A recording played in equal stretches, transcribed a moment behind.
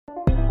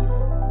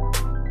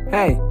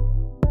Hey,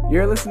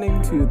 you're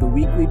listening to The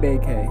Weekly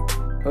Vacay,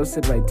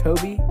 hosted by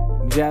Tobi,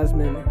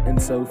 Jasmin,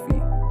 and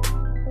Sophie.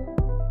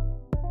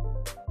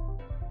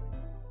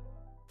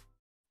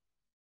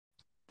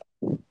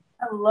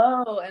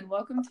 Hello, and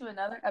welcome to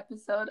another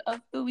episode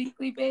of The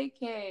Weekly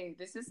Vacay.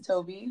 This is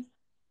Tobi.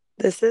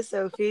 This is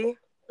Sophie.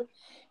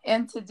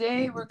 And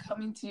today we're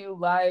coming to you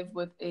live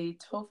with a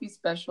Tofi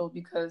special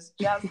because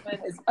Jasmin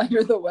is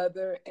under the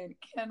weather and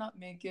cannot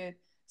make it.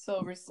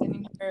 So we're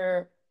sending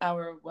her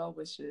our well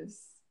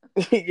wishes.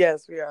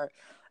 Yes, we are.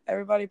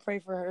 Everybody pray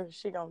for her.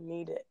 She don't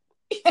need it.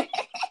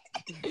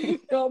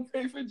 Don't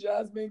pray for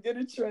Jasmin. Get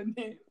it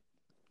trending.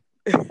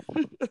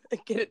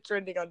 Get it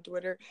trending on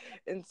Twitter,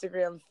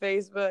 Instagram,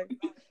 Facebook.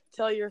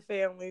 Tell your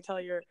family. Tell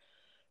your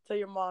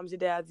moms, your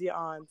dads, your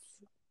aunts.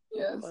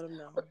 Yes. Let them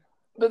know.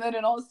 But then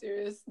in all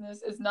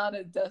seriousness, it's not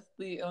a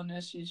deathly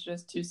illness. She's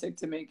just too sick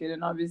to make it.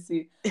 And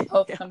obviously,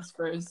 health comes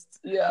first.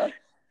 Yeah.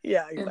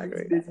 Yeah,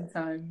 exactly. In these busy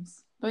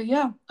times. But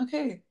yeah,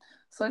 okay.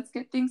 So let's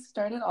get things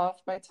started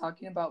off by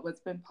talking about what's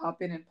been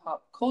popping in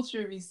pop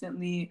culture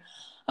recently.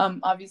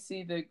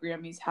 Obviously, the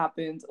Grammys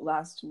happened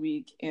last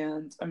week,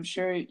 and I'm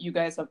sure you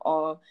guys have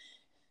all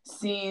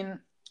seen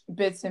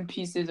bits and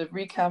pieces of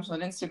recaps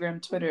on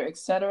Instagram, Twitter,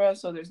 etc.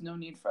 So there's no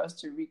need for us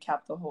to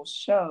recap the whole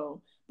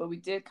show. But we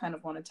did kind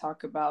of want to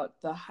talk about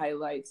the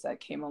highlights that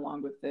came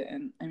along with it.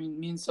 And I mean,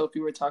 me and Sophie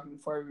were talking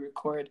before we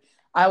record.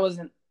 I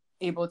wasn't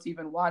able to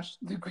even watch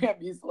the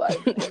Grammys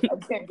live. I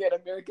can't get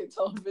American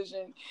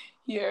television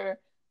here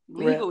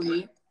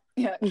legally.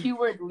 Yeah,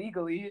 keyword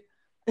legally.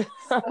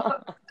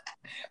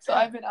 So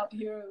I've been out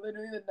here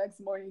literally the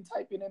next morning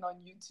typing in on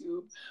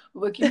YouTube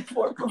looking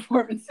for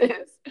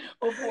performances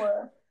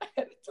before I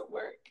headed to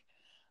work.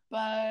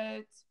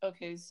 But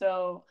okay,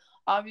 so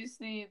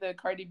obviously the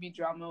Cardi B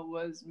drama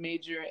was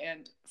major,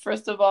 and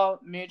first of all,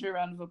 major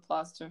round of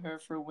applause to her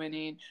for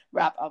winning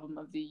Rap Album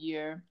of the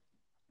Year.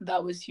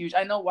 That was huge.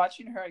 I know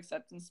watching her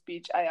acceptance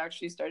speech, I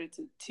actually started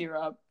to tear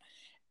up.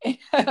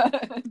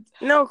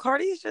 No,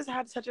 Cardi's just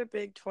had such a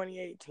big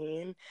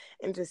 2018,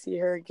 and to see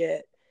her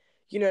get,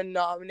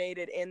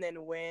 nominated and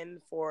then win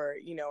for,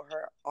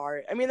 her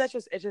art. I mean, it's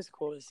just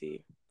cool to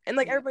see. And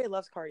everybody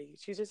loves Cardi.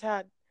 She's just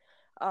had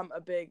a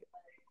big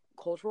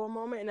cultural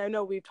moment, and I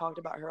know we've talked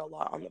about her a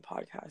lot on the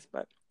podcast,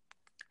 but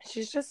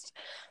she's just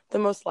the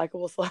most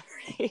likable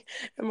celebrity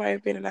in my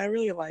opinion. I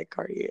really like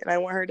Cardi, and I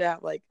want her to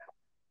have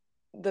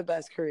the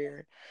best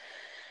career.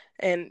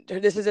 And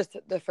this is just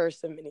the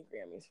first of many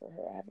Grammys for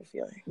her, I have a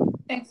feeling.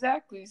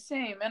 Exactly,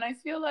 same. And I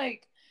feel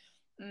like,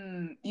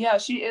 yeah,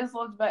 she is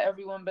loved by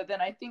everyone, but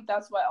then I think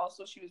that's why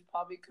also she was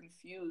probably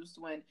confused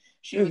when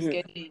she was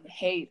getting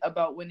hate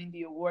about winning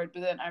the award.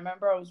 But then I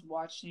remember what was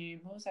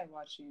I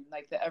watching?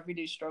 Like the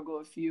Everyday Struggle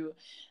a few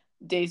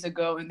days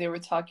ago, and they were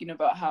talking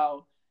about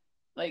how,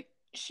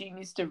 she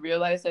needs to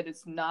realize that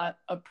it's not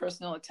a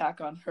personal attack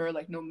on her.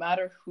 Like, no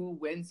matter who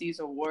wins these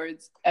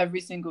awards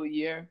every single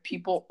year,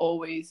 people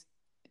always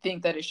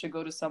think that it should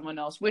go to someone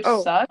else, which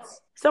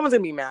sucks. Someone's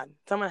gonna be mad.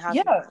 Someone has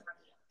to be mad.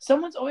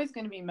 Someone's always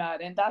gonna be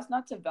mad, and that's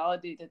not to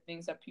validate the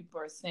things that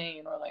people are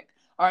saying, or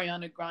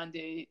Ariana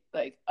Grande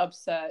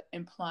upset,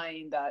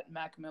 implying that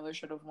Mac Miller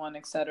should have won,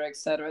 etc.,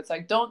 etc. It's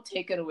don't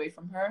take it away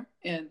from her.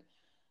 And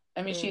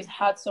I mean, she's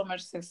had so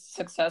much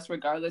success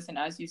regardless, and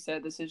as you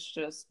said, this is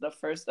just the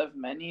first of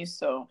many.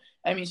 So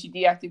I mean, she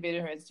deactivated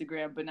her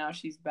Instagram, but now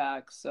she's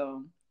back.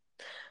 So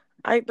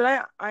I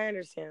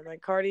understand.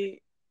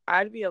 Cardi,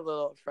 I'd be a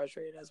little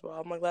frustrated as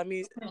well. I'm let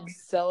me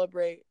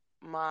celebrate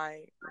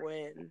my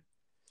win.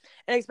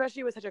 And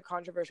especially with such a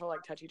controversial,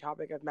 touchy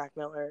topic of Mac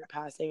Miller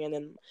passing, and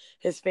then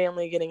his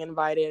family getting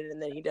invited,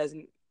 and then he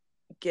doesn't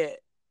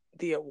get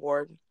the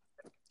award.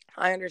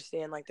 I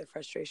understand, the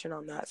frustration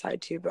on that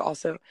side too, but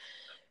also,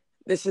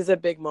 this is a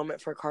big moment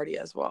for Cardi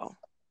as well.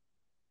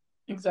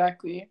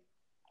 Exactly.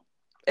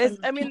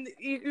 I mean,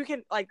 you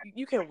can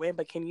win,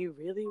 but can you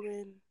really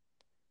win?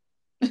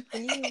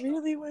 Can you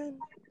really win?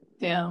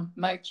 Damn,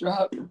 mic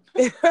drop.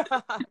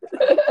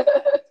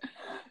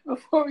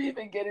 Before we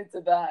even get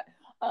into that,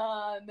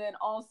 and then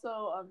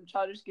also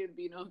Childish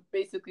Gambino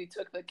basically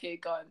took the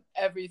cake on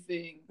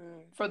everything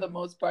for the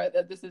most part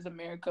that This Is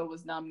America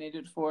was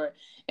nominated for.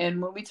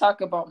 And when we talk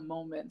about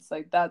moments,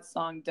 that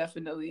song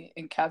definitely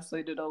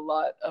encapsulated a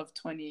lot of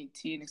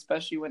 2018,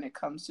 especially when it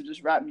comes to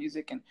just rap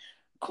music and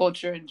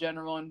culture in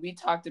general. And we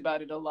talked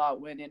about it a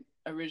lot when it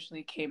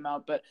originally came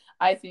out, but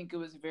I think it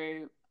was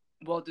very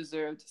well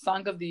deserved.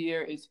 Song of the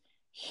Year is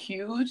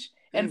huge,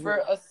 and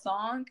for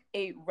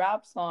a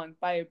rap song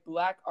by a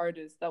Black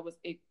artist, that was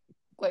a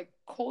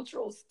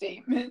cultural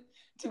statement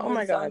to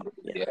my god,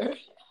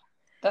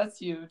 that's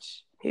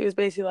huge. He was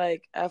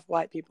basically F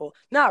white people,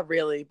 not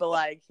really,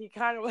 but he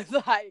kind of was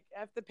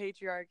F the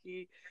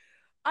patriarchy.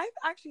 I've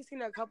actually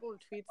seen a couple of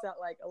tweets that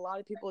a lot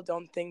of people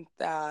don't think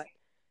that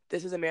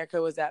This Is America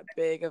was that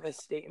big of a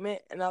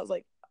statement, and I was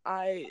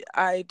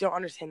I don't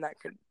understand that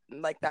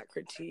that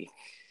critique.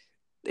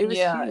 It was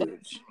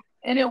huge,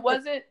 and it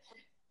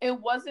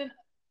wasn't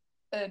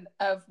an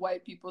F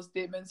white people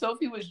statement.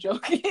 Sophie was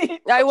joking.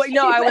 That was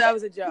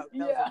a joke.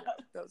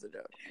 That was a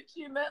joke.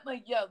 She meant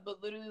like, yeah,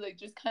 but literally like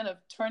just kind of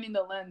turning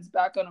the lens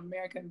back on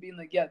America and being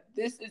like, yeah,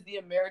 this is the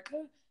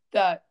America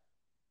that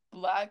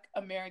Black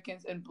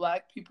Americans and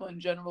Black people in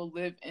general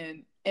live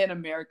in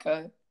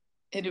America.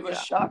 And it was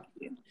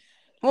shocking.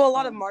 Well, a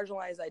lot of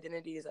marginalized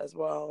identities as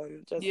well.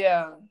 And just,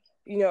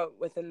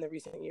 within the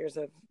recent years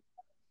of,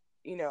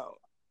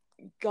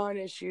 gun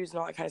issues and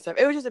all that kind of stuff.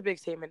 It was just a big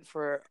statement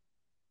for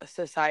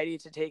society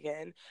to take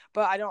in,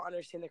 but I don't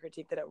understand the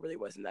critique that it really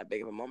wasn't that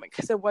big of a moment,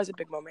 because it was a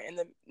big moment, and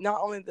not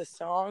only the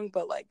song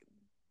but like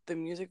the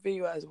music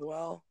video as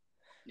well.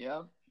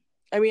 Yeah,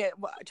 I mean,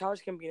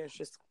 Childish Gambino is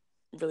just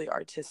really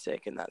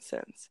artistic in that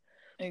sense.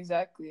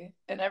 Exactly,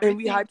 and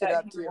we hyped it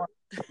up too.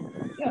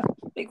 Yeah,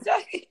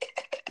 exactly.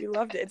 We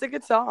loved it. It's a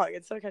good song.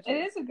 It's so catchy.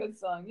 It is a good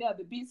song. Yeah,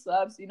 the beat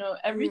slaps.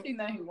 Everything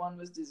that he won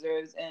was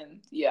deserved,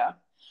 and yeah.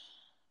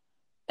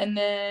 And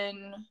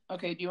then,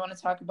 okay, do you want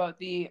to talk about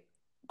the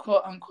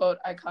quote-unquote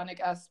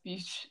iconic-ass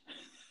speech?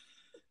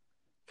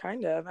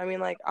 Kind of. I mean,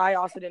 like, I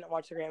also didn't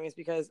watch the Grammys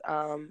because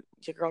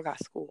your girl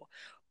got school.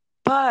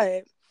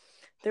 But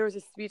there was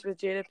a speech with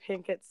Jada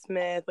Pinkett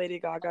Smith, Lady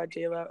Gaga,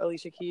 J-Lo,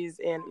 Alicia Keys,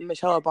 and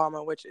Michelle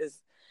Obama, which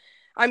is,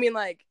 I mean,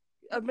 like,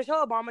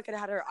 Michelle Obama could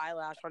have had her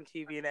eyelash on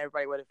TV and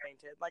everybody would have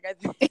fainted. Like, I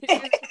think she's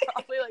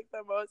probably, like,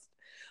 the most...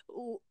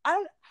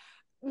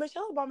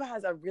 Michelle Obama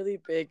has a really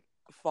big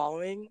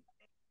following.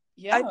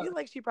 Yeah. I feel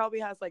like she probably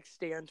has, like,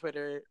 Stan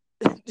Twitter...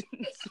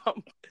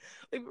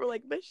 people were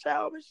like,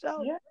 Michelle.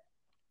 Yeah.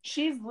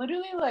 She's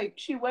literally like,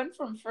 she went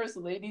from first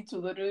lady to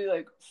literally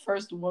like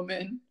first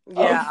woman.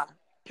 Yeah.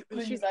 Of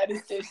the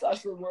United States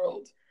 / the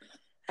world.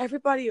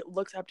 Everybody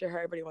looks up to her.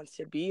 Everybody wants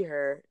to be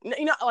her.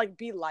 Like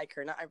be like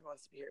her. Not everyone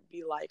wants to be her.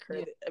 Be like her.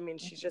 Yeah. I mean,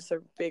 she's just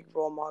a big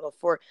role model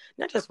for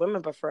not just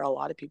women, but for a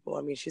lot of people.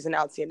 I mean, she's an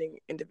outstanding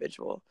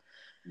individual.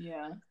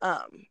 Yeah.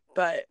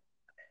 But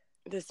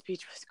this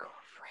speech was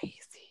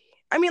crazy.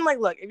 I mean, like,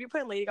 look, if you're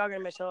putting Lady Gaga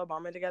and Michelle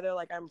Obama together,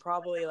 like, I'm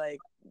probably, like,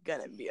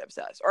 gonna be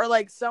obsessed. Or,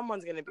 like,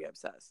 someone's gonna be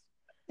obsessed.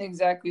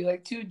 Exactly.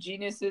 Like, two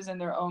geniuses in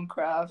their own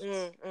craft.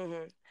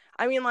 Mm-hmm.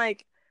 I mean,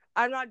 like,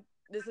 I'm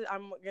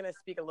gonna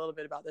speak a little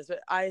bit about this,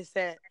 but I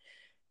sent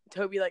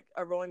Tobi, like,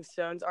 a Rolling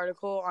Stones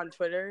article on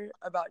Twitter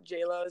about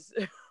J-Lo's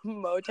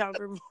Motown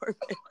performance.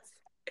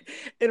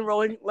 And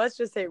let's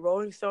just say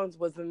Rolling Stones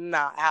was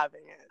not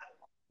having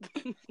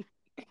it.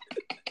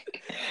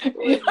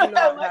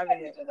 Not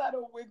having it. Just had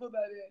to wiggle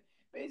that in.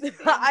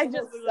 Basically,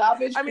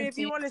 I mean, if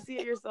you want to see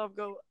it yourself,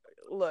 go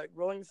look.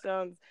 Rolling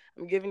Stones,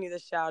 I'm giving you the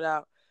shout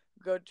out.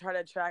 Go try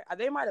to track.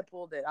 They might have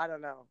pulled it. I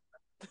don't know.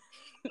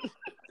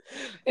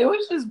 It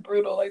was just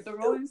brutal. Like the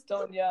Rolling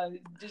Stone, yeah,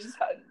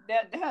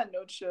 they had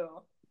no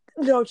chill.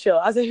 No chill.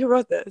 I was like, who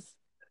wrote this?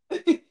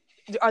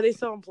 Are they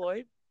still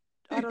employed?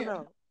 I don't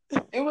know.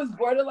 It was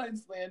borderline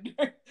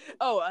slander.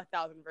 Oh,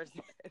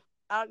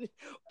 1,000%.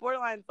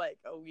 Borderline's like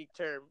a weak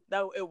term.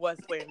 No, it was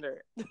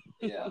slander.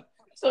 Yeah.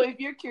 So if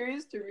you're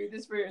curious to read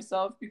this for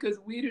yourself, because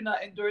we do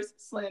not endorse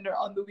slander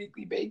on the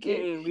Weekly Bake,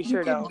 we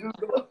sure don't.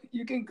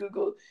 You can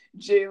Google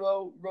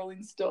J-Lo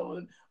Rolling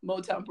Stone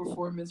Motown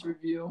performance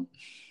review.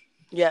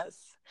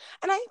 Yes,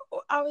 and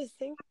I was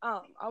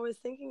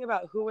thinking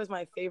about who was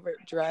my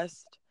favorite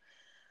dressed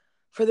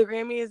for the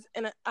Grammys,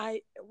 and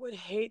I would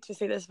hate to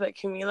say this, but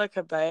Camila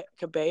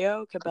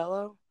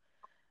Cabello,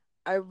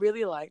 I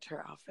really liked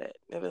her outfit.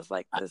 It was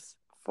like this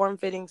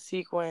form-fitting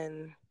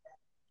sequin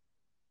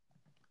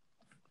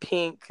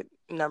pink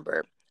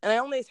number. And I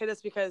only say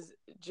this because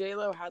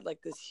J-Lo had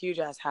like this huge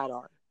ass hat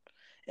on.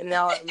 And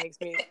now it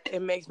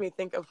makes me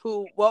think of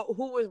who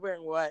was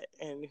wearing what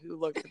and who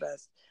looked the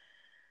best.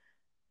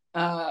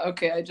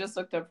 Okay, I just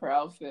looked up her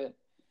outfit.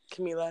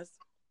 Camila's?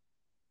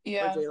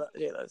 Yeah. Or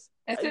J-Lo's?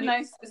 It's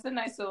a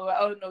nice silhouette.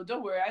 Oh no,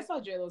 don't worry. I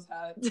saw J-Lo's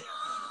hat.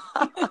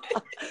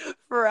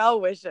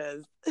 Pharrell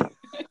wishes.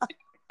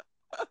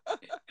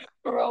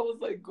 Pharrell was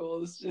like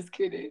goals, just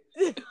kidding.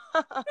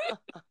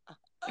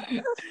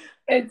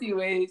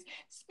 Anyways,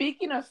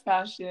 speaking of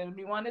fashion,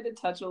 we wanted to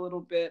touch a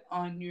little bit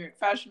on New York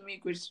Fashion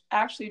Week, which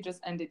actually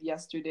just ended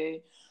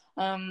yesterday.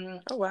 Oh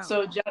wow!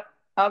 So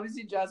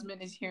obviously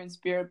Jasmin is here in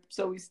spirit,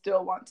 so we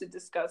still want to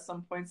discuss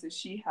some points that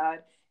she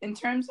had in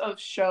terms of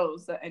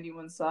shows that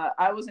anyone saw.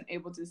 I wasn't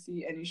able to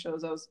see any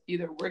shows. I was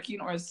either working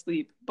or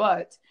asleep.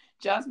 But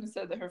Jasmin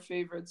said that her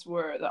favorites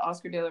were the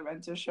Oscar de la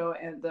Renta show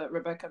and the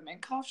Rebecca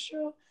Minkoff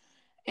show.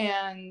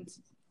 And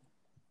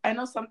I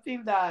know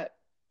something that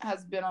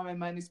has been on my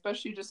mind,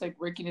 especially just like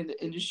working in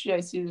the industry.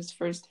 I see this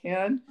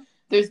firsthand.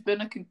 There's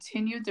been a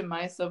continued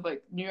demise of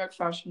like New York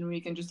Fashion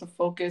Week and just a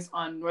focus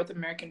on North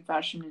American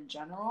fashion in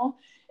general.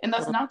 And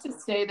that's not to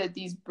say that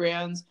these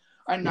brands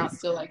are not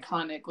still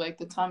iconic, like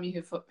the Tommy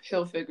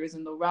Hilfigers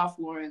and the Ralph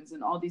Laurens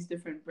and all these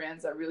different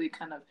brands that really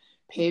kind of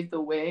paved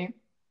the way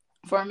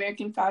for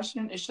American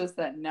fashion. It's just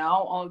that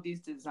now all of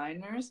these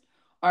designers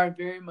are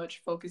very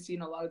much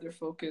focusing a lot of their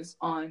focus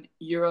on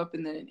Europe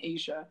and then in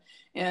Asia.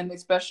 And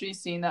especially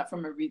seeing that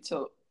from a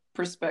retail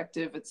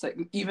perspective, it's like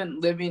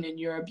even living in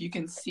Europe, you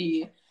can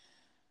see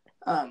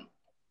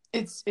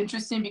it's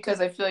interesting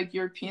because I feel like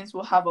Europeans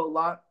will have a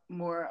lot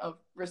more of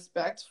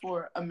respect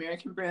for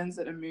American brands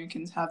that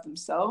Americans have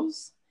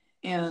themselves.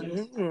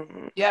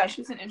 And yeah, it's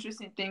just an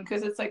interesting thing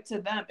because it's like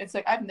to them, it's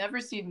like I've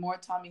never seen more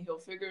Tommy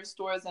Hilfiger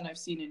stores than I've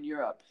seen in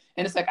Europe.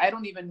 And it's like I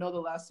don't even know the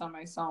last time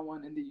I saw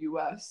one in the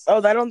US. Oh,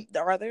 are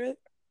there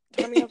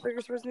Tommy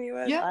Hilfiger stores in the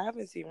US? Yeah. I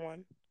haven't seen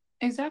one.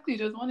 Exactly.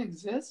 Does one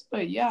exist?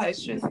 But yeah,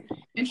 it's just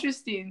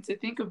interesting to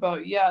think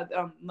about. Yeah,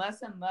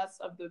 less and less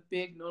of the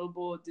big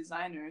notable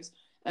designers,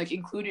 like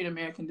including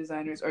American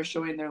designers, are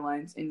showing their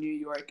lines in New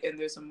York, and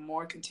there's a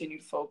more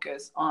continued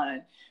focus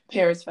on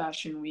Paris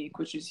Fashion Week,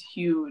 which is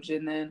huge,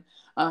 and then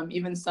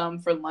even some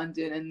for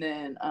London, and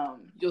then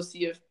you'll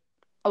see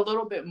a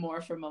little bit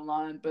more for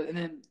Milan, but and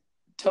then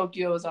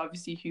Tokyo is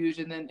obviously huge,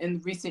 and then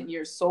in recent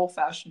years, Seoul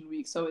Fashion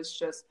Week. So it's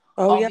just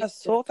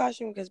Seoul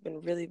Fashion Week has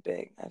been really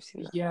big. I've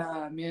seen that.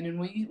 Yeah, man, and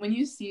when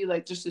you see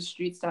like just the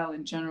street style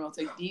in general, it's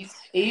like these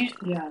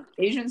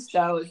Asian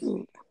style is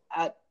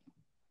at,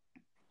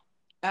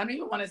 I don't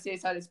even want to say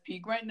it's at its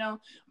peak right now,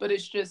 but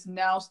it's just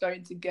now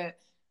starting to get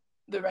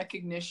the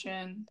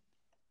recognition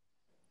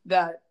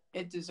that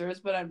it deserves.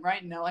 But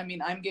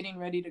I'm getting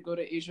ready to go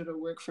to Asia to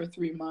work for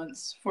 3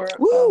 months for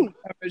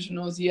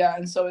originals. Yeah,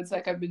 and so it's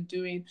like I've been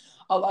doing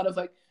a lot of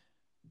like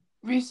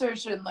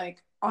research and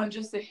like on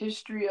just the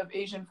history of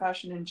Asian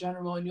fashion in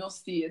general, and you'll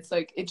see it's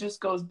like it just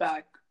goes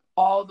back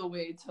all the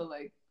way to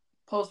like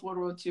post World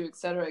War II, et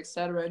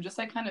cetera, and just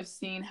like kind of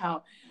seeing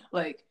how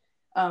like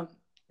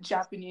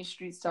Japanese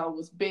street style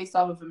was based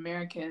off of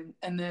American,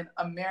 and then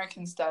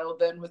American style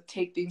then would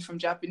take things from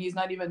Japanese,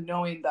 not even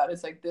knowing that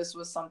it's like this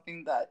was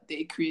something that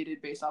they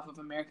created based off of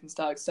American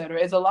style, et cetera.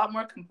 It's a lot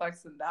more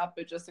complex than that,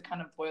 but just to kind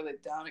of boil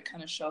it down, it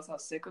kind of shows how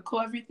cyclical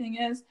everything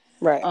is.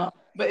 Right.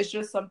 But it's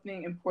just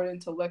something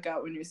important to look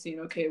at when you're seeing,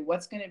 okay,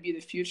 what's going to be the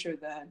future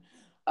then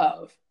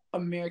of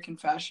American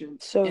fashion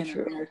in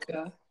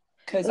America?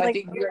 Because I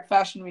think New York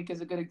Fashion Week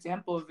is a good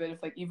example of it.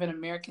 If like even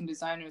American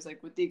designers,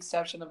 like with the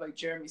exception of like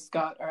Jeremy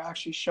Scott, are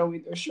actually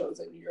showing their shows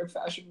at New York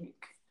Fashion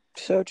Week.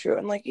 So true.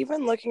 And like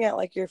even looking at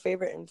like your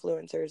favorite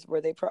influencers,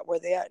 were they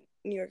at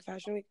New York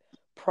Fashion Week?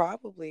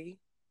 Probably.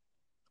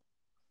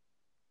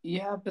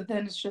 Yeah, but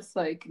then it's just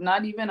like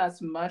not even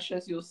as much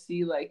as you'll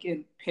see like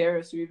in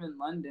Paris or even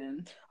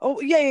London.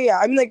 Oh yeah.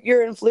 I mean, like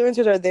your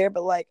influencers are there,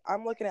 but like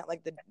I'm looking at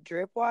like the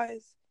drip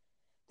wise,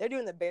 they're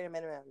doing the bare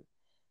minimum.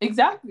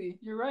 Exactly,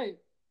 you're right.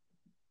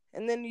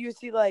 And then you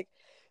see like,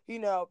 you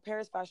know,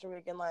 Paris Fashion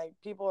Week and like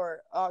people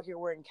are out here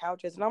wearing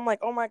couches, and I'm like,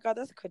 oh my god,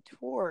 that's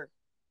couture.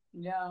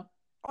 Yeah.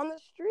 On the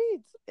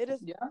streets, it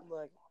is. Yeah.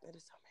 Look, it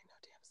just don't make no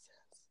damn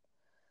sense.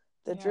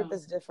 The drip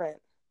is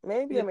different.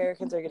 Maybe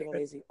Americans are getting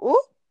lazy.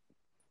 Ooh.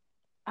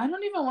 I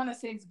don't even want to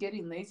say it's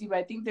getting lazy, but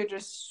I think they're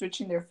just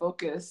switching their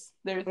focus.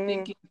 They're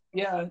thinking,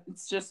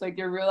 it's just like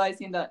they're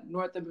realizing that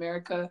North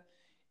America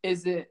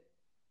isn't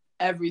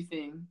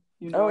everything.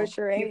 You know? Oh, it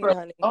sure ain't,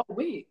 honey. Oh,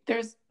 wait,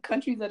 there's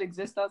countries that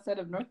exist outside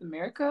of North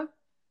America?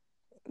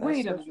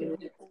 Wait a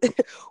minute.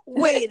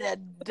 Wait a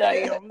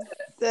damn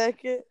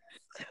second.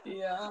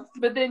 Yeah.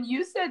 But then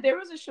you said there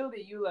was a show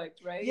that you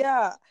liked, right?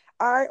 Yeah.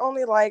 I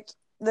only liked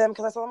them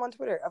because I saw them on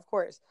Twitter, of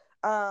course.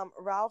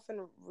 Ralph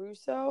and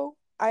Russo.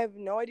 I have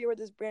no idea where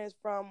this brand is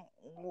from,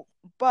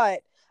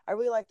 but I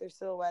really like their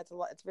silhouettes.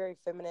 It's very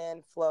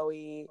feminine,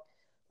 flowy,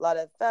 a lot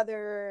of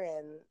feather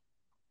and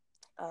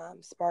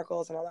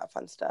sparkles and all that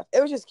fun stuff.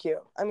 It was just cute.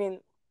 I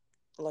mean,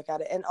 look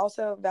at it. And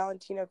also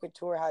Valentino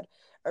Couture had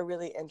a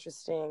really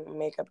interesting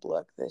makeup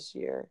look this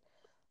year.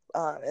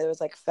 It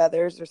was like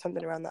feathers or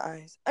something around the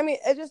eyes. I mean,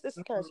 this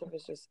kind of stuff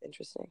is just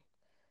interesting.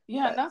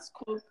 Yeah, and that's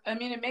cool. I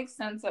mean, it makes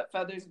sense that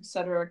feathers,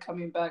 etc., are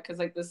coming back because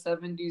like the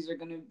 70s are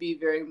going to be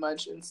very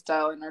much in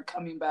style and are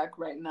coming back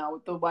right now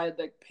with the wide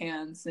leg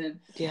pants and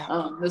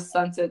the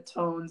sunset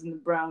tones and the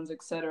browns,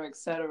 etc.,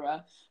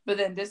 etc. But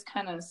then this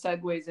kind of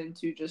segues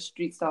into just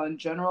street style in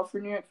general for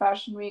New York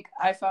Fashion Week.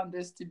 I found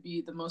this to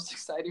be the most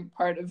exciting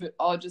part of it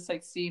all, just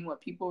like seeing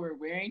what people were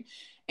wearing.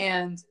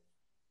 And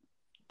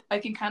I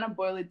can kind of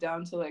boil it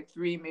down to like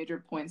 3 major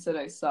points that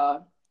I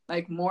saw.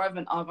 Like more of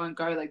an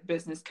avant-garde, like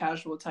business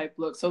casual type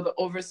look. So the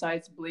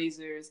oversized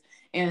blazers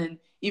and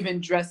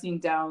even dressing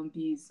down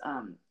these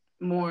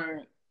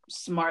more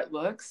smart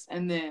looks.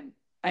 And then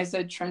I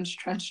said trench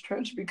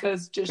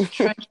because just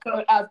trench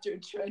coat after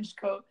trench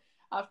coat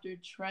after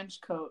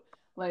trench coat.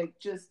 Like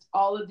just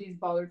all of these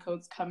baller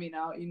coats coming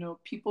out, you know,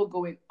 people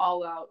going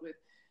all out with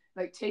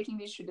like taking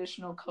these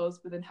traditional coats,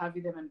 but then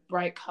having them in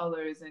bright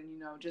colors and, you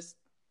know, just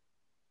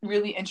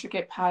really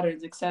intricate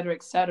patterns, et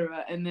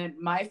cetera. And then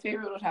my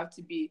favorite would have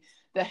to be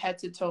the head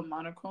to toe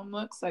monochrome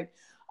looks. Like,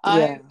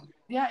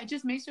 it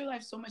just makes your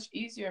life so much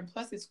easier. And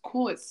plus it's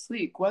cool, it's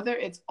sleek, whether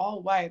it's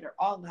all white or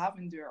all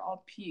lavender or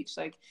all peach,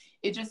 like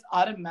it just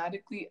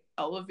automatically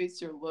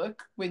elevates your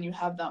look when you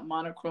have that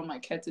monochrome,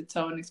 like head to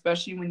toe. And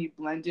especially when you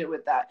blend it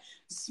with that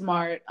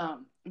smart,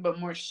 but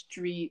more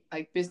street,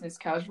 like business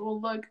casual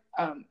look,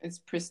 it's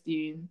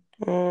pristine.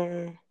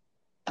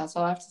 That's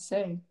all I have to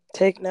say.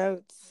 Take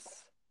notes.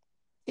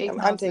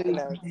 I'm taking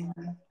notes.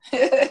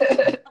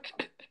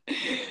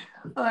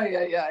 Oh,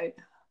 yeah.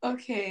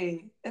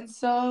 Okay. And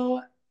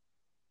so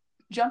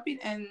jumping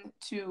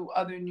into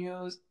other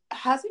news,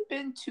 has it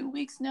been 2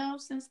 weeks now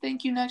since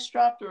Thank You Next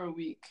dropped, or a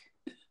week?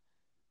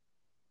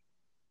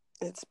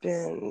 It's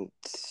been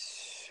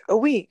a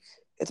week.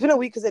 It's been a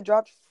week because it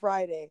dropped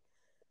Friday.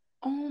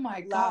 Oh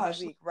my last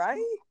gosh. week,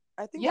 right?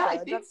 I think Yeah, so. I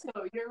think so.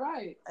 You're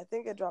right. I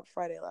think it dropped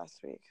Friday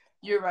last week.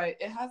 You're right.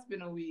 It has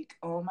been a week.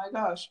 Oh my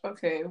gosh.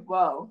 Okay,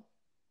 well,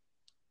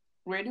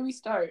 where do we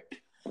start?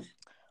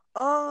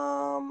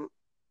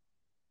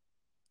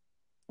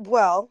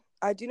 Well,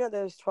 I do know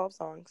there's 12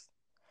 songs,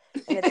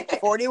 and it's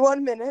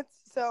 41 minutes.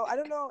 So I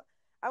don't know.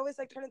 I was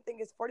like trying to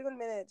think: is 41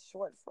 minutes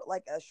short for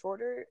like a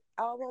shorter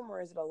album,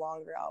 or is it a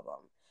longer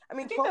album? I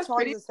mean, I think 12 that's songs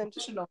pretty essentially.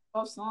 traditional.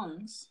 12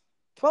 songs.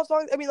 12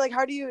 songs. I mean, like,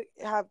 how do you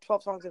have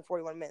 12 songs in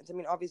 41 minutes? I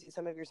mean, obviously,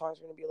 some of your songs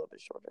are going to be a little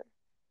bit shorter.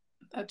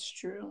 That's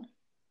true.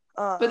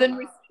 But then,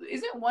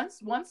 isn't one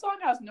song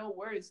has no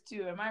words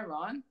too? Am I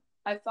wrong?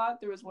 I thought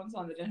there was one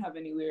song that didn't have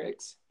any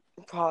lyrics.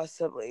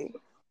 Possibly.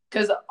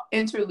 Because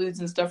interludes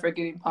and stuff are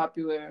getting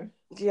popular.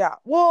 Yeah.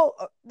 Well,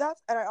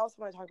 and I also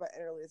want to talk about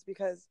interludes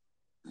because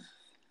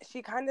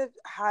she kind of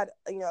had,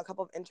 a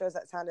couple of intros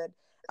that sounded.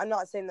 I'm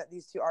not saying that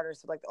these two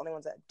artists are like the only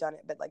ones that have done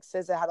it, but like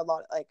SZA had a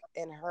lot, like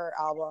in her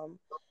album.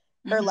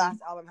 Her last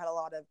album had a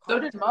lot of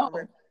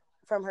commentary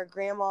from her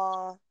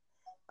grandma,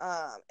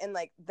 and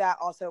like that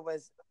also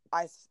was,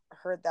 I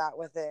heard that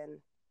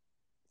within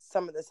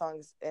some of the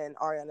songs in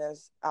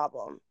Ariana's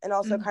album, and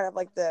also kind of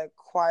like the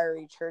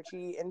choiry,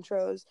 churchy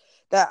intros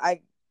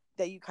that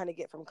you kind of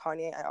get from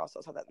Kanye. I also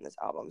saw that in this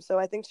album, so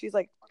I think she's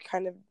like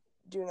kind of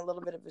doing a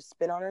little bit of a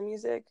spin on her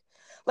music,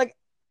 like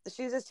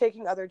she's just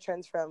taking other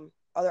trends from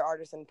other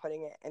artists and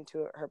putting it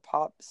into her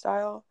pop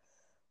style,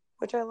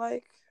 which I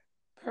like.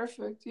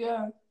 Perfect,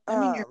 yeah. I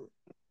mean,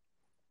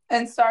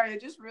 and sorry, I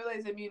just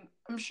realized, I mean,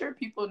 I'm sure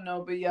people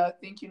know, but yeah,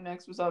 Thank You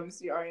Next was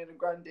obviously Ariana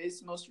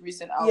Grande's most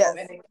recent album. Yes.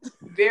 And it,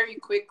 very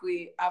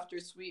quickly after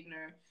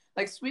Sweetener,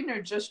 like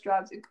Sweetener just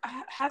dropped.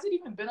 Has it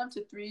even been up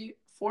to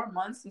 3-4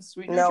 months since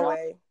Sweetener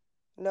dropped?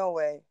 No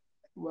way.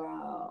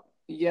 Wow.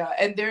 Yeah,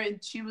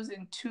 and she was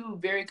in two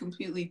very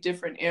completely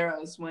different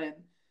eras when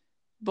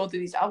both of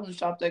these albums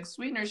dropped. Like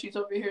Sweetener, she's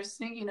over here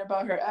singing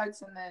about her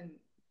ex, and then,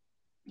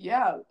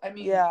 yeah, I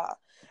mean. Yeah,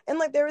 and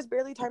like there was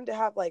barely time to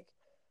have like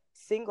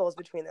singles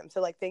between them.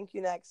 So like Thank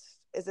You Next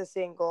is a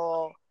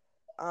single,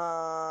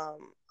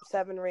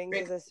 Seven Rings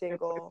is a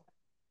single.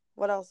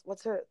 What else?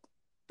 What's her?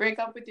 Break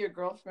Up With Your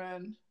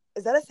Girlfriend.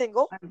 Is that a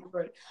single?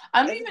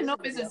 I don't even know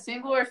if it's a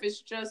single or if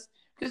it's just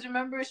because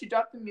remember she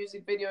dropped the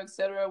music video,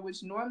 etc.,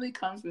 which normally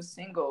comes with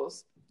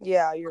singles.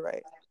 Yeah, you're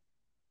right.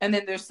 And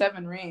then there's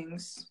Seven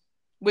Rings,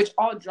 which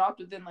all dropped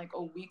within like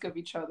a week of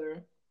each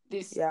other.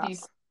 These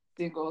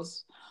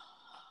singles.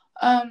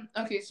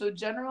 Okay, so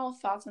general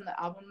thoughts on the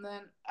album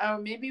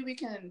then. Maybe we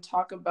can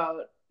talk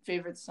about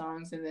favorite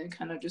songs and then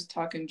kind of just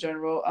talk in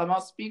general. I'll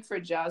speak for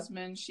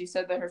Jasmin. She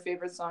said that her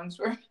favorite songs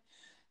were,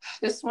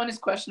 this one is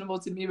questionable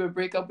to me, but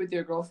Break Up With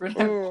Your Girlfriend.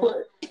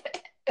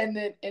 And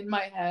then In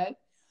My Head.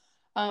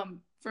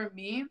 For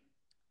me,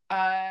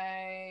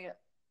 I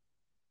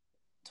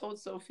told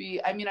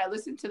Sophie, I mean, I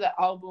listened to the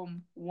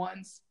album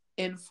once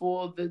in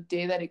full the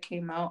day that it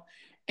came out,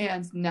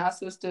 and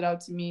NASA stood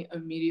out to me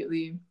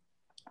immediately.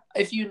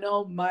 If you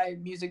know my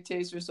music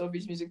taste or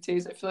Sophie's music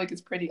taste, I feel like it's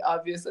pretty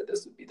obvious that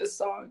this would be the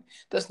song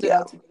that stood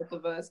out to both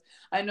of us.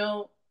 I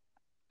know,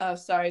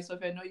 sorry,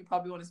 Sophie, I know you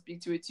probably want to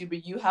speak to it too,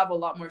 but you have a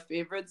lot more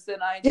favorites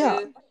than I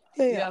did.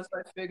 Yeah, so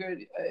I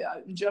figured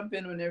jump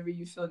in whenever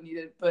you feel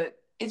needed. But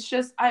it's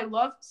just, I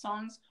love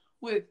songs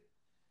with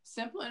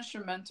simple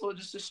instrumental,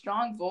 just a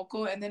strong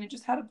vocal, and then it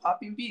just had a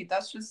popping beat.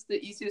 That's just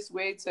the easiest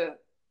way to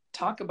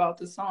talk about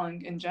the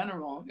song in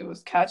general. It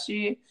was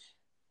catchy, it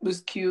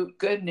was cute,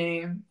 good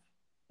name.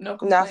 No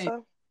complaint.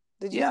 NASA?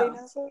 Did you say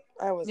NASA?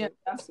 I wasn't.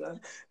 Yeah, NASA.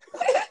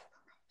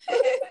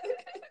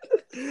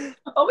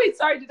 Oh wait,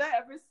 sorry. Did I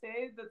ever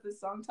say that the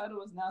song title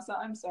was NASA?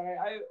 I'm sorry.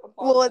 I apologize.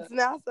 Well, it's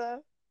NASA,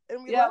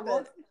 and we love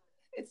it.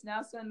 It's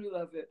NASA, and we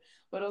love it.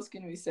 What else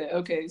can we say?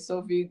 Okay,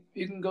 Sophie,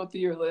 you can go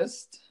through your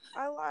list.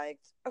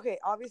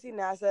 Obviously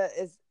NASA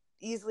is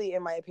easily,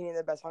 in my opinion,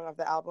 the best song off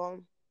the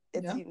album.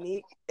 It's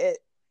unique.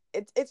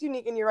 It's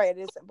unique, and you're right.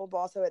 It is simple, but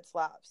also it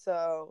slaps.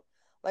 So,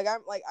 like,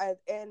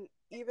 and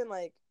even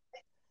like.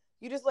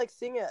 You just like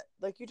sing it,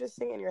 like you just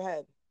sing it in your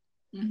head.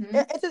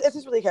 It's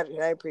just really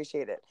catchy. I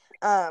appreciate it.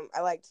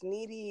 I liked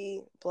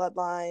Needy,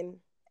 Bloodline,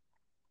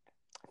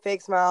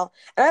 Fake Smile,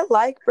 and I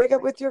like Break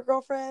Up With Your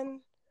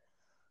Girlfriend.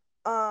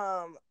 But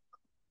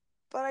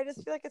I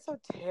just feel like it's so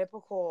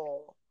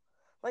typical.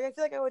 Like I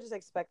feel like I would just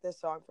expect this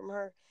song from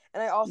her,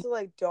 and I also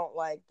like don't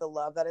like the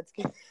love that it's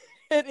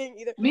getting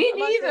either. Me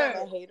neither.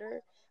 I'm a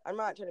hater. I'm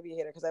not trying to be a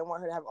hater because I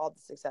want her to have all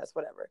the success,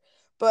 whatever.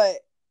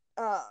 But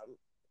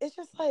it's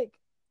just like.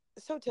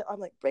 I'm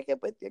like, break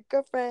up with your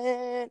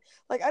girlfriend.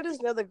 Like, I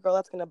just know the girl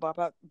that's gonna bop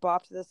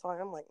to this song.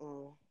 I'm like,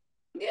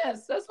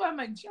 Yes, that's why I'm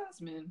like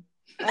Jasmin.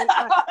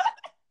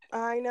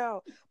 I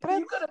know, but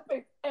you could have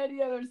picked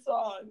any other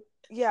song.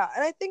 Yeah,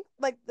 and I think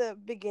like the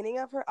beginning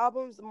of her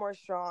album is more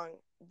strong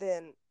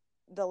than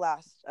the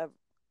last of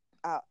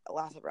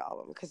her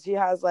album because she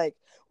has like,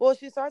 well,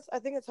 she starts. I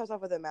think it starts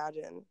off with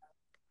Imagine.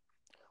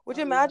 Which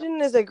Oh yeah.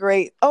 Imagine is a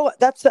great. Oh,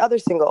 that's the other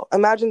single.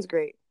 Imagine's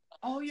great.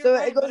 Oh, you're So it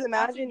right. goes But it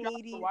actually Imagine, dropped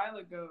a Needy. while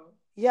ago.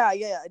 Yeah,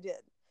 I did.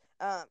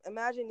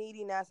 Imagine,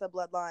 Needy, NASA,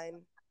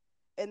 Bloodline,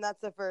 and that's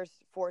the first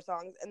 4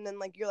 songs. And then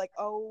like you're like,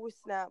 oh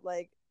snap,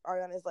 like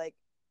Ariana's like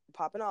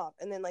popping off,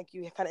 and then like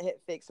you kind of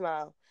hit Fake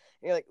Smile,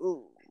 and you're like,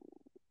 ooh,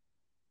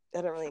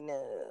 I don't really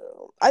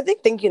know. I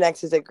think Thank You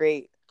Next is a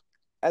great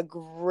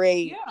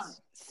Yeah.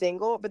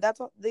 single, but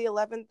that's the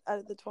 11th out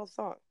of the 12th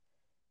song.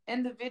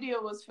 And the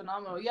video was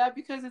phenomenal. Yeah,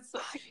 because it's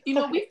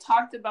Okay. we've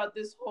talked about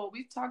this whole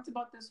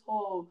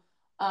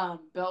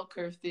bell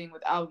curve thing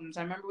with albums.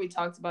 I remember we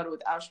talked about it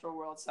with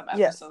Astroworld some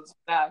Yes. episodes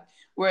back,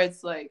 where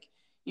it's like,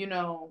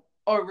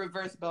 or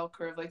reverse bell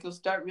curve. Like you'll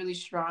start really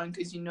strong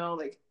because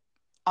like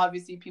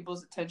obviously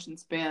people's attention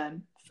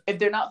span, if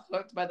they're not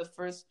hooked by the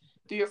first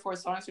 3 or 4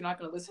 songs, you're not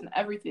going to listen to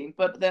everything.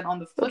 But then on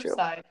the flip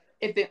side,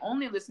 if they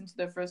only listen to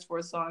their first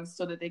 4 songs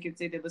so that they can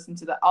say they listened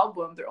to the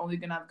album, they're only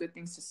going to have good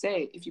things to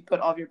say if you put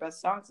all of your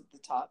best songs at the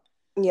top.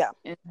 Yeah.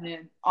 And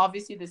then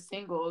obviously the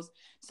singles,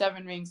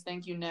 Seven Rings,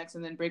 Thank You Next,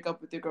 and then Break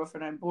Up With Your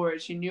Girlfriend, I'm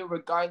Bored. She knew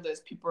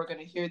regardless people are going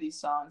to hear these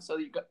songs, so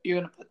you're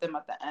going to put them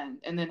at the end.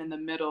 And then in the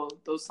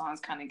middle, those songs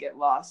kind of get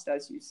lost,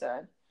 as you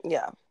said.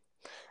 Yeah.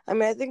 I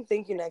mean, I think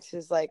Thank You Next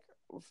is like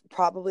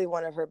probably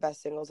one of her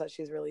best singles that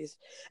she's released.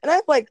 And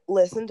I've like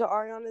listened to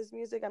Ariana's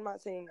music. I'm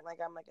not saying like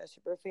I'm like a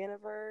super fan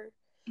of her.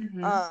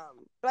 Mm-hmm.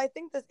 But I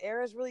think this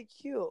era is really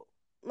cute.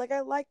 Like I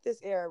like this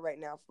era right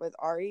now with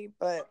Ari,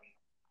 but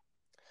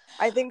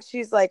I think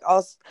she's like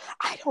also,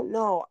 I don't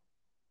know.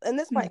 And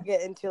this might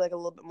get into like a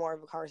little bit more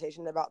of a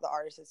conversation about the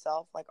artist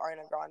itself, like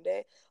Ariana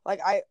Grande.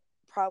 Like I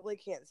probably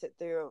can't sit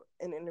through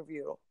an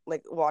interview,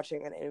 like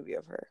watching an interview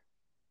of her.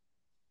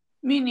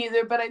 Me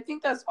neither, but I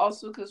think that's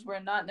also because we're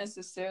not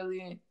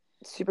necessarily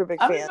super big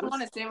fans. I don't even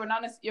want to say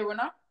we're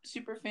not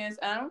super fans,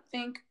 and I don't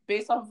think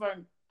based off of our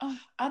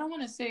I don't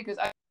want to say because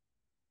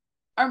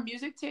our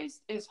music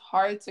taste is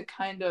hard to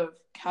kind of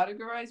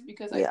categorize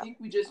because I think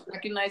we just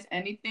recognize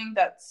anything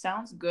that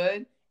sounds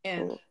good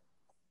and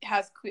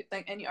has clear,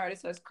 like any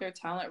artist has clear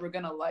talent, we're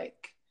gonna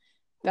like.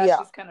 That's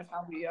just kind of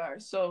how we are.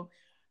 So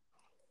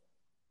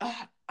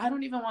I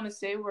don't even want to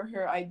say we're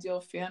her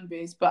ideal fan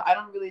base, but I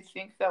don't really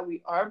think that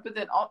we are. But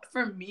then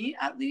for me,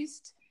 at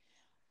least,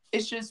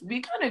 it's just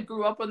we kind of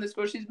grew up on this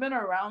girl. She's been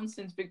around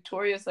since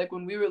Victorious, like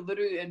when we were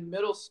literally in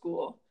middle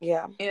school.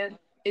 Yeah. And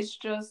it's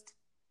just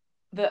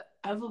the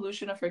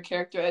evolution of her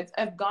character.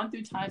 I've gone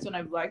through times when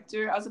I've liked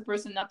her as a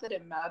person, not that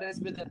it matters,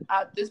 but then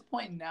at this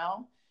point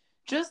now,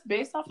 just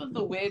based off of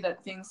the way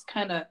that things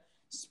kind of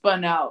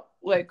spun out,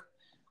 like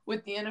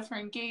with the end of her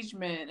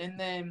engagement, and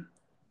then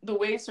the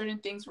way certain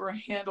things were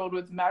handled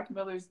with Mac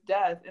Miller's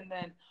death, and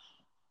then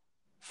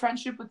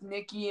friendship with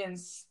Nikki, and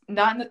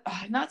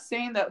not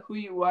saying that who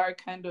you are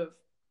kind of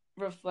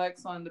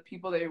reflects on the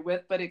people that you're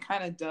with, but it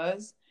kind of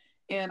does.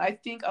 And I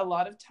think a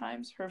lot of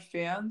times her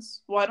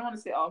fans, well, I don't want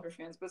to say all of her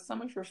fans, but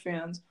some of her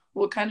fans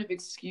will kind of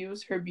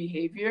excuse her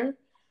behavior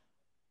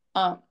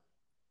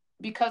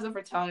because of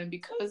her talent,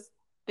 because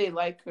they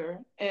like her.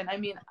 And I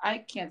mean, I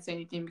can't say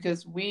anything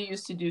because we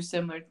used to do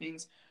similar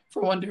things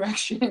for One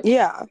Direction.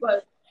 Yeah.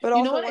 But you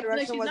also know what? One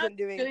Direction wasn't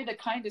doing really the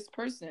kindest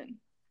person.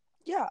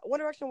 Yeah, One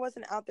Direction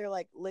wasn't out there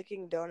like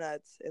licking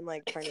donuts and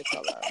like trying to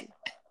sell them.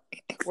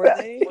 Were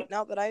they?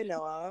 Not that I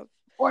know of.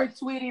 Or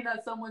tweeting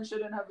that someone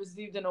shouldn't have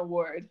received an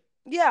award.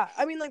 Yeah,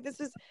 I mean, like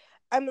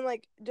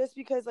just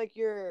because like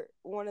you're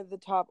one of the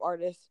top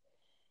artists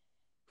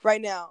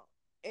right now,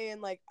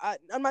 and like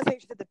I'm not saying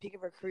she's at the peak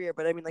of her career,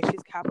 but I mean like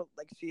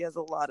she has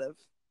a lot of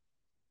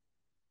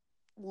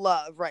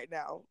love right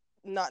now.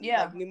 Not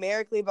like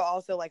numerically, but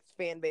also like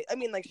fan base. I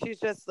mean, like she's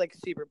just like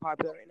super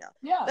popular right now.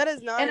 Yeah, that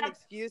is not an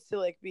excuse to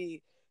like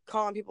be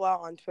calling people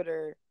out on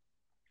Twitter,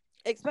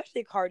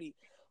 especially Cardi.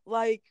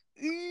 Like,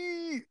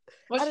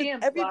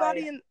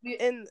 everybody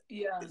in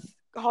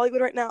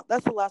Hollywood right now,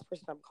 that's the last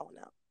person I'm calling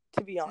out,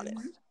 to be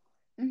honest.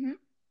 Mm-hmm.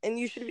 And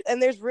you should,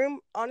 and there's room,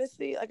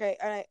 honestly. Like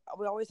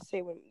we always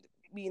say when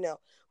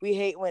we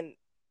hate when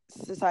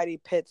society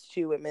pits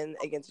 2 women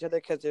against each other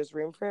because there's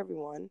room for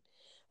everyone.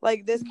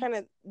 Like this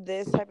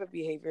type of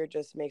behavior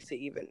just makes it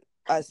even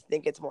us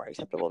think it's more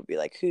acceptable to be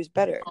like, who's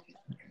better?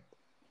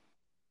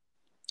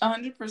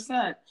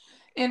 100%.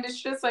 And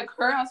it's just like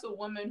her as a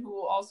woman who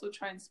will also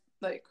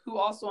who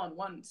also on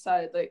one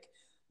side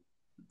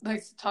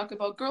likes to talk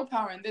about girl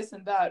power and this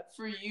and that,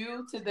 for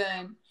you to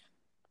then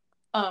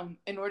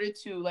in order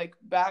to like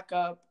back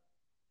up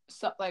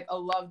like a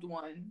loved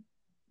one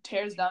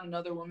tears down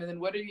another woman, then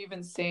what are you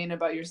even saying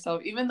about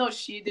yourself? Even though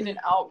she didn't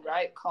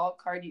outright call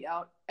Cardi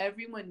out,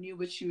 everyone knew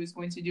what she was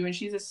going to do, and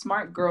she's a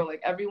smart girl.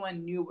 Like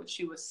everyone knew what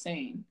she was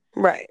saying.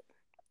 Right.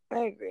 I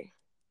agree.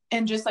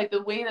 And just like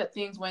the way that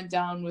things went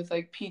down with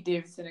like Pete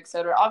Davidson,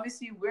 etc.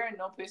 Obviously, we're in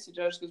no place to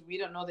judge because we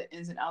don't know the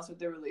ins and outs of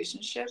their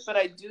relationship. But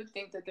I do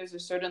think that there's a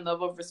certain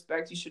level of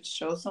respect you should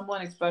show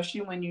someone,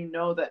 especially when you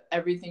know that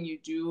everything you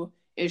do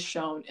is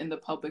shown in the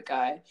public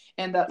eye,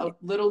 and that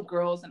little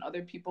girls and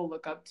other people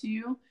look up to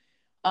you.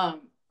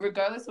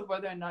 Regardless of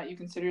whether or not you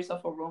consider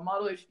yourself a role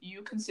model, if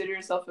you consider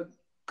yourself a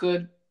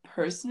good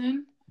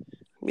person,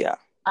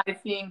 I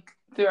think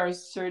there are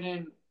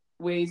certain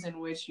ways in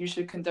which you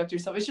should conduct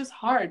yourself. It's just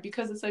hard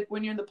because it's like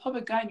when you're in the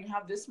public eye and you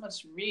have this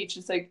much reach,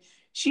 it's like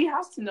she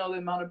has to know the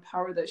amount of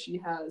power that she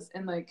has.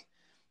 And like,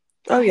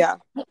 Oh yeah,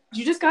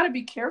 you just got to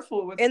be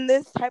careful with. And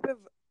this type of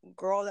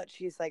girl that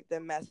she's like, the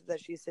message that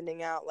she's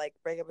sending out, like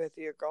break up with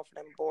your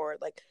girlfriend, I'm bored,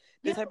 like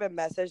this type of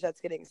message that's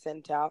getting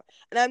sent out.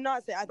 And I'm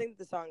not saying, I think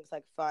the song's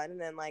like fun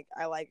and like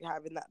I like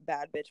having that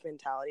bad bitch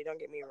mentality, don't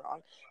get me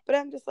wrong, but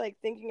I'm just like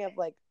thinking of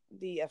like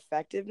the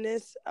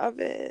effectiveness of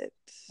it.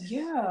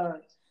 Yeah,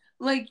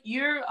 like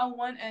you're on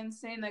one end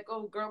saying like,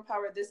 oh, girl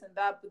power, this and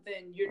that, but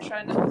then you're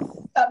trying to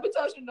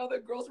sabotage another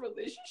girl's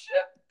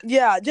relationship.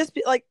 Yeah, just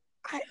be like,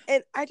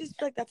 I just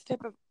feel like that's the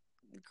type of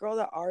girl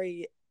that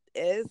Ari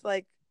is.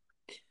 Like,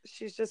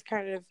 she's just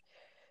kind of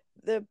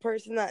the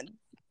person that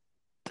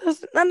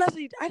does not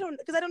necessarily,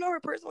 because I don't know her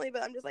personally,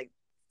 but I'm just like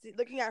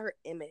looking at her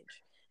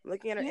image. I'm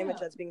looking at her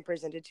image that's being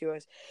presented to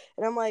us,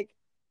 and I'm like,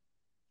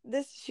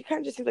 she kind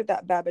of just seems like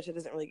that bad bitch that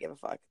doesn't really give a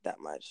fuck that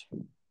much.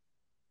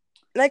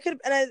 And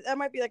that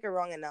might be like a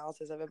wrong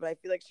analysis of it, but I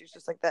feel like she's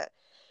just like that,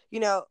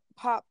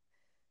 pop.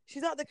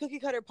 She's not the cookie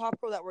cutter pop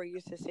girl that we're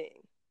used to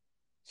seeing.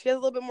 She has a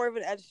little bit more of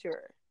an edge to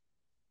her.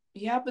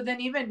 Yeah, but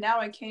then even now,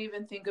 I can't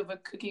even think of a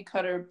cookie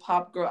cutter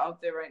pop girl out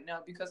there right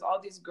now because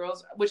all these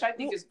girls, which I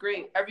think is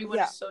great, everyone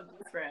is so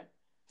different.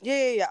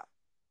 Yeah.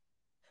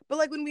 But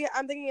like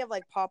I'm thinking of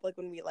like pop, like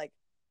when we like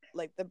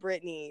the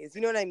Britneys, you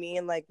know what I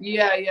mean? Like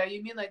yeah,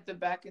 you mean like the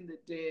back in the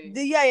day?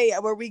 Yeah,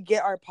 where we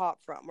get our pop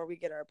from.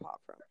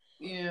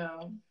 Yeah.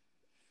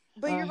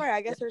 But you're right.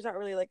 I guess there's not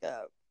really like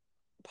a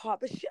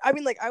pop. I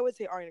mean, like I would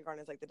say Ariana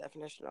Grande is like the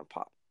definition of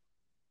pop.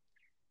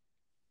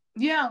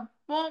 Yeah.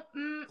 Well,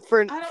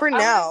 for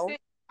now,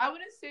 I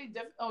wouldn't say.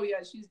 Oh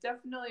yeah, she's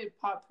definitely a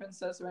pop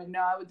princess right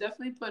now. I would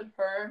definitely put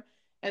her,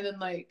 and then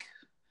like,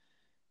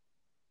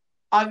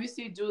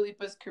 obviously Dua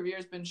Lipa's career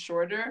has been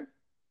shorter,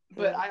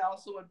 but I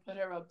also would put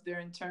her up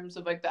there in terms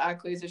of like the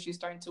accolades that she's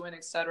starting to win,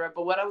 etc.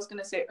 But what I was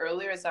gonna say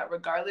earlier is that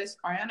regardless,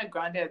 Ariana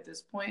Grande at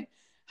this point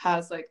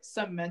has like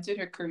cemented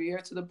her career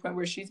to the point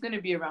where she's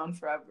gonna be around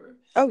forever.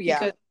 Oh yeah.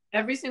 Because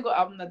every single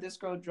album that this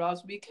girl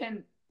drops, we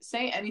can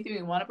say anything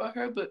we want about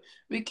her, but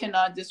we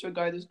cannot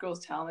disregard this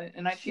girl's talent.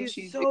 And I think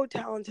she's so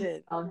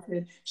talented.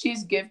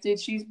 She's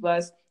gifted. She's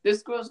blessed.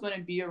 This girl's going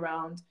to be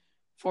around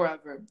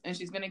forever, and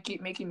she's going to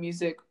keep making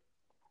music,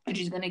 and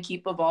she's going to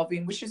keep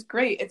evolving, which is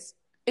great.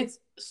 It's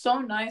so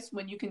nice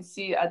when you can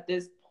see at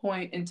this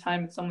point in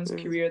time in someone's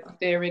career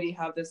that they already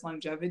have this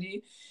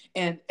longevity,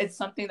 and it's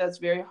something that's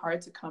very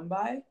hard to come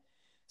by.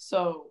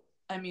 So,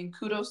 I mean,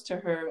 kudos to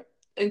her.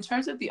 In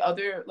terms of the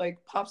other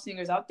like pop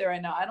singers out there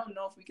right now, I don't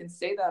know if we can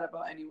say that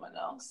about anyone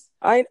else.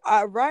 Right,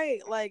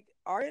 like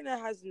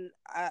Ariana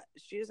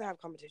she doesn't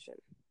have competition.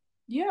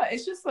 Yeah,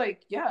 it's just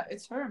like, yeah,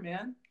 it's her,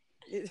 man.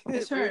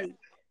 It's her.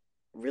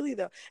 Really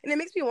though, and it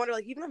makes me wonder,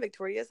 like even on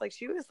Victorious, like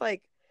she was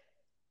like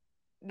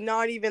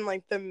not even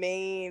like the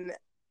main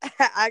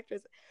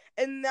actress,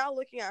 and now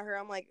looking at her,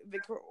 I'm like,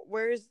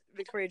 where's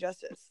Victoria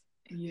Justice?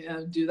 Yeah,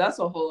 dude, that's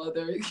a whole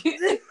other. Like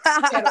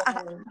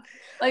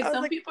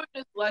some people are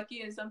just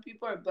lucky, and some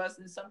people are blessed,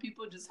 and some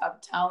people just have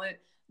talent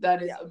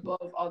that is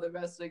above all the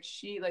rest. Like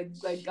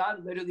like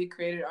God literally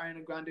created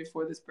Ariana Grande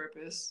for this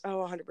purpose.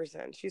 Oh,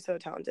 100%. She's so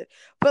talented.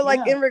 But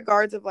like in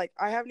regards of like,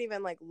 I haven't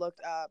even like looked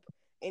up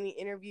any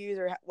interviews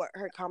or what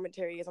her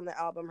commentary is on the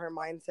album, her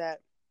mindset,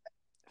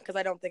 because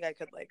I don't think I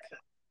could like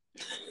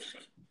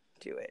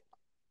do it.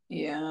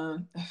 Yeah,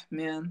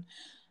 man.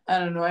 I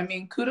don't know. I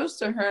mean, kudos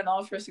to her and all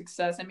of her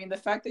success. I mean, the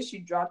fact that she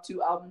dropped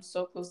 2 albums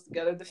so close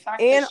together, the fact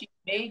that she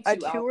made 2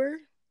 tour,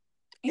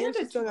 and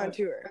she's going on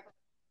tour.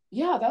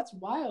 Yeah, that's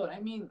wild. I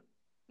mean,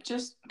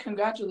 just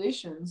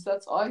congratulations.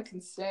 That's all I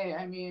can say.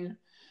 I mean,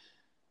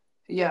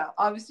 yeah,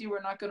 obviously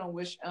we're not going to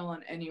wish ill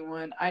on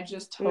anyone. I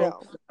just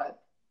hope that,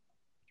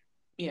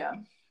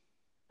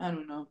 I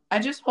don't know. I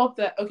just hope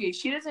that, okay,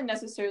 she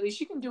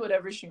can do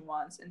whatever she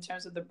wants in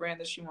terms of the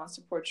brand that she wants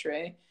to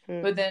portray.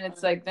 But then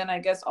it's like, then I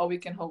guess all we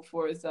can hope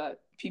for is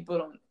that people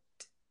don't,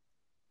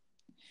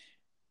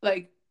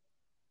 like,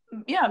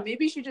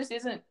 maybe she just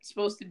isn't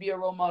supposed to be a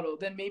role model.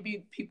 Then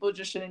maybe people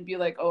just shouldn't be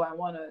like, oh, I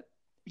want to,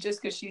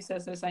 just because she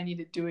says this, I need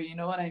to do it. You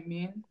know what I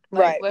mean?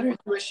 Like, let her do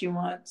what she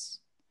wants.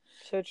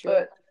 So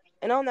true.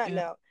 And on that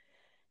note,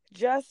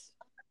 just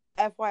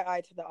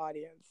FYI to the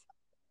audience,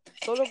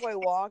 Soulja Boy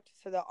walked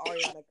so that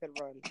Ariana could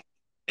run.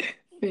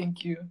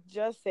 Thank you.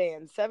 Just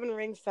saying, 7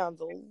 Rings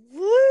sounds a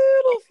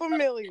little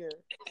familiar.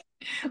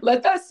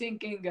 Let that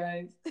sink in,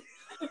 guys.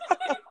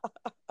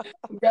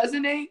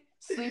 Resonate,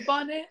 sleep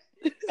on it,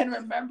 and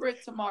remember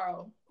it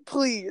tomorrow.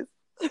 Please.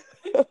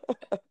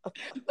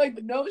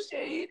 Like, no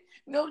shade,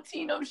 no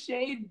tea, no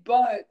shade,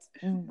 but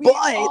we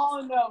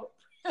all know.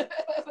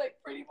 Like,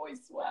 Pretty Boy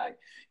swag.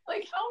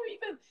 Like, how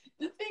even...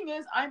 The thing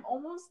is, I'm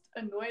almost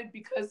annoyed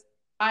because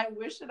I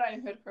wish that I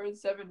had heard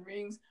 7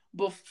 Rings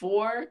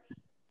before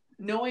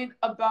knowing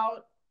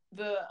about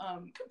the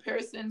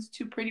comparisons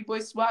to Pretty Boy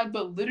swag,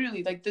 but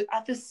literally, like,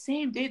 at the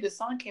same day the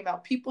song came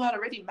out, people had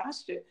already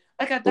matched it.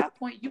 Like, at that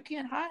point, you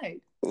can't hide.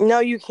 No,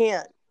 you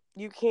can't.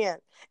 You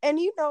can't. And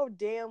you know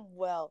damn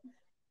well,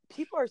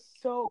 people are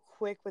so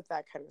quick with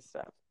that kind of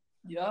stuff.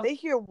 Yeah.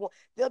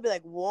 They'll be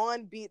like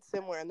one beat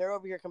similar, and they're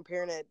over here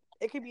comparing it.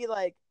 It could be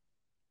like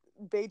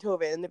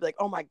Beethoven, and they'd be like,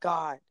 "Oh my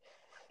God,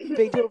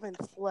 Beethoven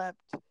slept,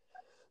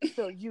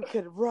 so you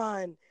could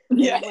run and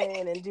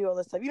win and do all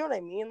this stuff." You know what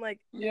I mean? Like,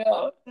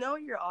 know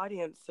your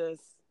audience, sis.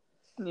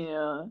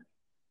 Yeah.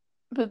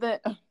 But then,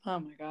 oh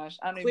my gosh,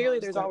 I don't Clearly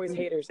even there's always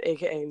haters,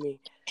 aka me.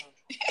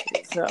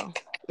 So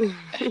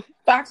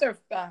facts are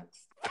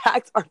facts.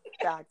 Facts are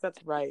facts.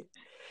 That's right.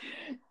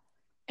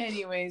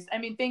 Anyways, I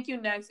mean, Thank You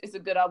Next is a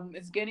good album.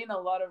 It's getting a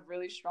lot of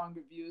really strong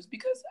reviews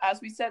because,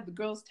 as we said, the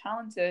girl's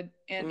talented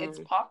and it's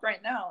pop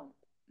right now.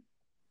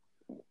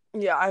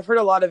 Yeah, I've heard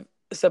a lot of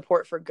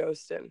support for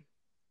Ghostin'.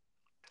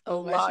 A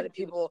lot of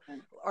people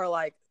are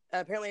like,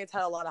 apparently it's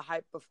had a lot of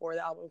hype before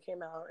the album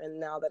came out, and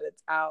now that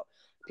it's out,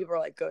 people are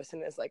like,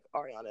 Ghostin' is like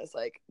Ariana's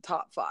like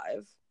top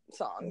 5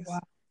 songs. Wow.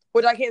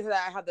 Which I can't say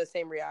that I have the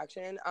same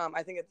reaction.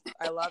 I think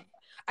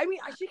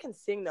she can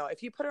sing though.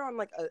 If you put her on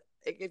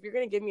if you're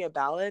gonna give me a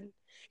ballad,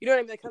 you know what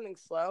I mean, like something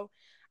slow.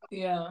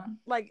 Yeah.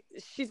 Like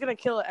she's gonna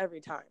kill it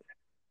every time.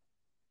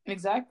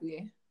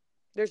 Exactly.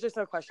 There's just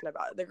no question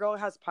about it. The girl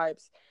has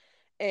pipes,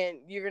 and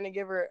you're gonna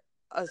give her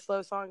a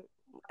slow song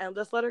and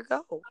just let her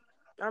go.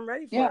 I'm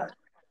ready for it.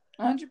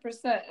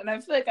 100%. And I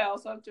feel like I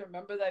also have to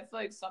remember that I feel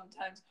like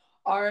sometimes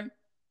our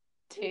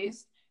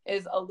taste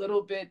is a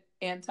little bit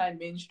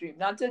anti-mainstream.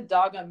 Not to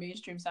dog on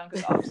mainstream sound,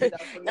 because obviously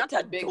that's what makes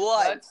the big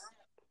bucks.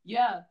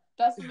 Yeah,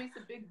 that's what makes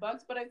the big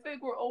bucks. But I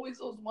think we're always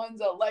those ones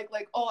that like,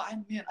 oh, I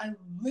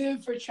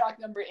live for track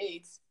number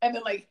 8, and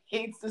then like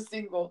hates the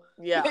single.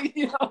 Yeah,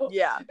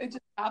 Yeah, it just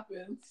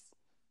happens.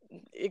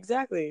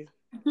 Exactly.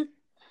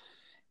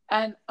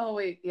 And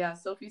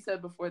Sophie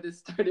said before this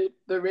started,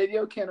 the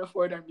radio can't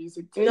afford our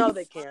music taste. No,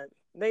 they can't.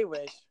 They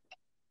wish.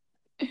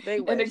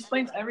 And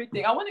explains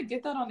everything. I want to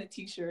get that on a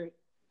t-shirt.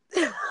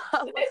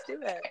 Let's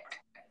do it.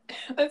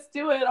 Let's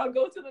do it. I'll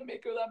go to the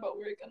Maker Lab at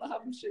work and I'll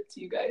have them shipped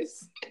to you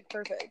guys.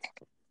 Perfect.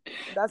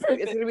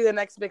 It's gonna be the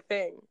next big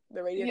thing.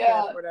 The radio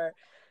can't afford our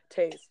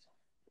taste.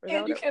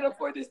 And you can't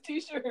afford this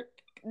t-shirt.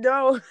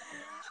 No.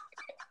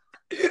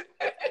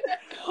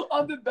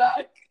 On the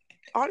back.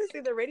 Honestly,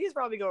 the radio's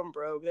probably going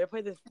broke. They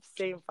play the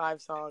same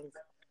 5 songs.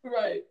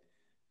 Right.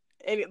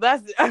 And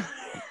that's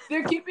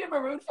they're keeping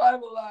Maroon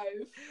 5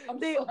 alive.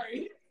 I'm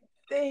sorry.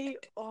 They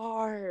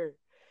are.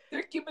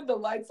 They're keeping the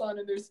lights on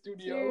in their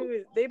studio.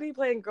 Dude, they be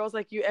playing Girls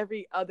Like You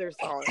every other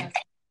song. But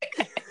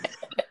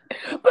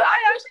I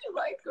actually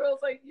like Girls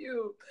Like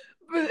You.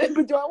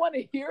 But do I want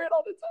to hear it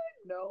all the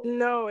time? No.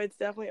 No, it's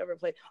definitely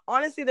overplayed.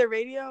 Honestly, the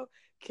radio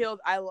killed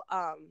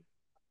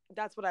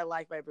That's What I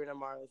Like by Bruno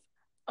Mars.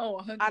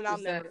 Oh, 100%. And I'll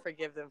never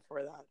forgive them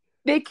for that.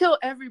 They kill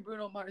every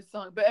Bruno Mars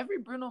song, but every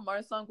Bruno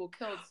Mars song will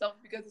kill itself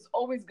because it's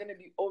always going to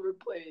be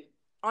overplayed.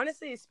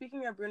 Honestly,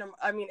 speaking of Bruno,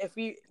 I mean,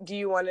 do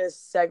you want to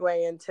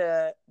segue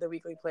into the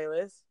weekly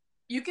playlist?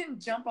 You can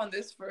jump on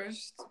this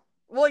first.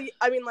 Well,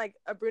 I mean, like,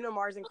 Bruno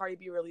Mars and Cardi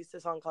B released a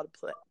song called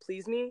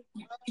Please Me.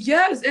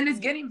 Yes, and it's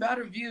getting bad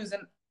reviews.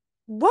 And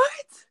what?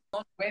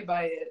 I'm blown away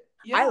by it.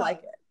 Yeah. I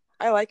like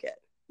it.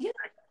 Yeah.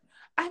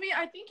 I mean,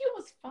 I think it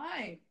was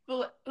fine,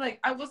 but like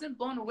I wasn't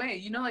blown away.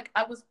 You know, like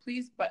I was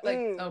pleased, but like,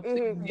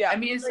 yeah. I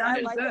mean, it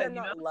sounded good. It, I'm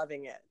not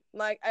loving it.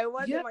 Like I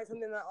wasn't like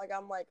something that like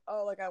I'm like,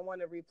 oh, like I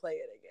want to replay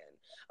it again.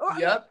 Or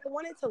I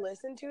wanted to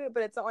listen to it,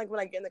 but it's not like when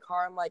I get in the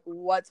car, I'm like,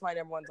 what's my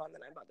number 1 song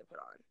that I'm about to put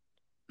on?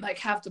 Like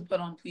have to put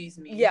on Please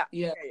Me. Yeah.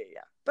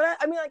 But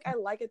I mean, like I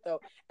like it though,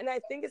 and I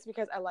think it's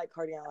because I like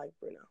Cardi and I like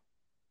Bruno.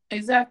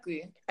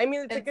 Exactly. I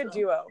mean, it's a good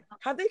duo.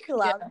 Have they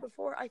collabed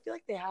before? I feel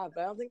like they have,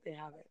 but I don't think they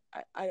haven't.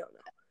 I don't know.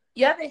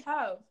 Yeah, they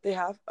have. They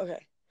have?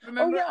 Okay.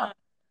 Remember?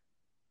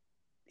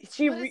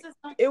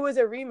 It was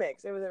a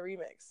remix.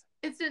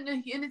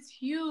 It's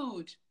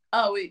huge.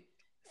 Oh wait.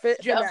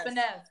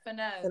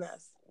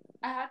 Finesse.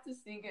 I had to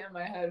sing it in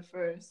my head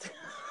first.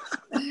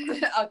 You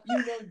know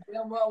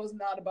damn well I was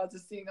not about to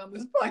sing on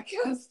this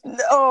podcast.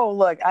 Oh,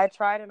 look, I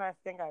tried and I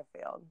think I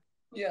failed.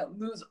 Yeah,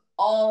 lose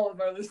all of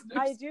our listeners.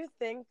 I do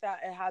think that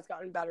it has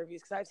gotten bad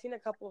reviews because I've seen a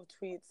couple of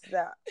tweets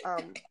that,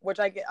 which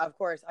I get, of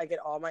course, I get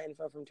all my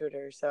info from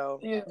Twitter, so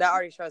that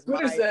already shows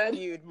my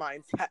skewed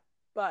mindset.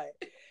 But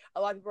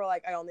a lot of people are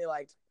like, I only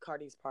liked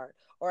Cardi's part,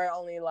 or I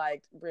only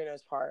liked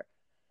Bruno's part.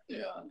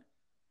 Yeah.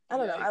 I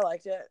don't know. I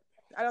liked it.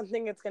 I don't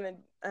think it's gonna.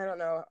 I don't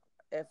know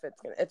if it's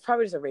gonna. It's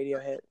probably just a radio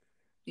hit.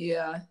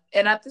 Yeah,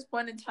 and at this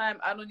point in time,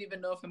 I don't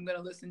even know if I'm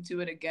gonna listen to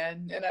it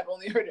again, and I've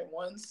only heard it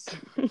once.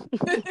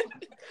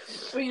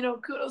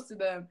 But kudos to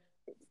them.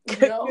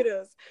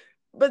 Kudos.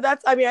 But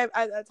that's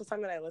that's a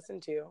song that I listen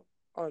to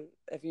on.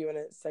 If you want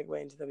to segue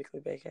into the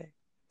weekly vacay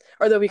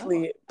or the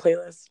weekly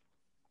playlist.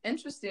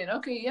 Interesting.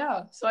 Okay,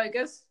 yeah. So I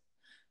guess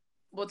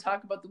we'll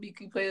talk about the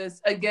weekly playlist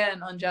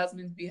again on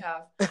Jasmine's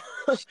behalf.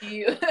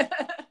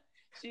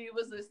 She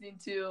was listening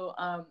to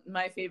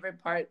My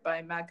Favorite Part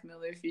by Mac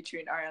Miller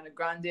featuring Ariana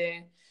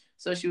Grande.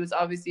 So she was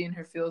obviously in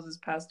her feels this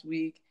past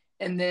week.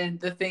 And then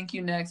the Thank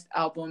You Next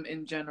album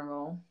in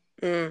general.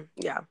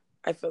 Yeah,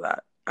 I feel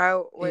that.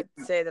 I would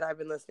say that I've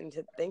been listening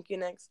to Thank You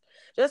Next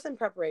just in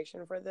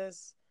preparation for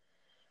this.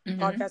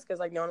 podcast because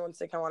like no one wants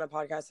to come on a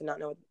podcast and not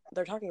know what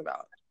they're talking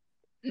about.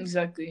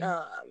 Exactly.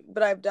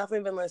 But I've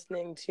definitely been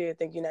listening to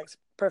Thank You Next,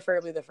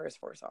 preferably the first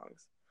 4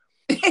 songs.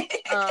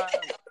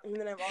 And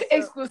then I've also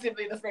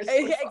exclusively the first 4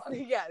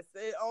 songs. Yes,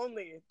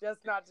 only.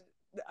 Just not.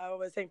 I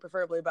was saying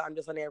preferably, but I'm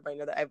just letting everybody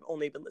know that I've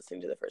only been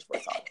listening to the first 4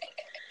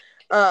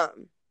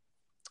 songs.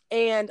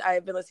 And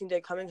I've been listening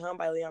to Coming Home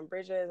by Leon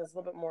Bridges. It's a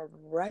little bit more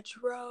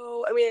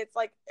retro. I mean, it's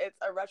a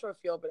retro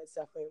feel, but it's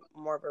definitely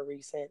more of a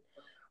recent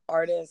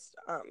artist.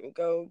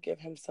 Go give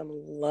him some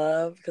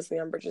love because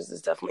Leon Bridges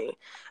is definitely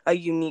a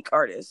unique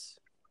artist.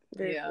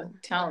 Very cool.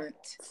 Talent.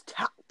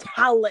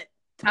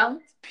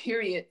 Talent.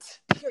 Period.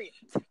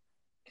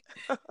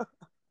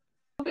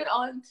 Moving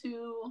on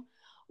to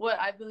what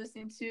I've been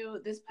listening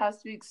to this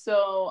past week.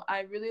 So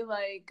I really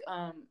like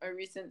a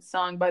recent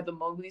song by the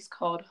Mowgli's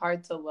called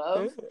Hard to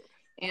Love.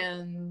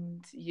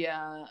 And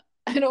yeah,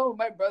 I know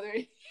my brother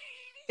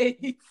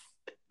hates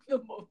the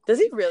Mowgli's. Does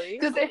he really?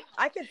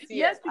 I can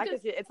see it. I can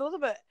see it. It's a little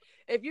bit,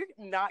 if you're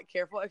not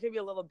careful, it could be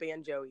a little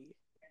banjo-y.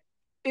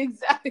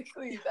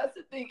 Exactly. That's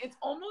the thing. It's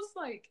almost,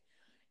 I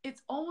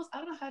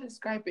don't know how to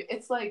describe it.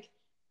 It's like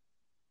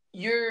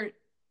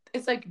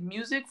it's like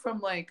music from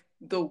like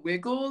the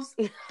Wiggles,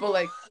 but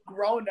like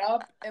grown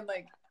up and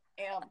like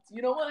amped.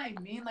 You know what I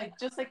mean? Like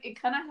just like it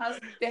kind of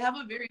they have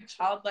a very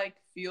childlike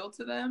feel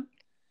to them.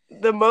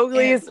 The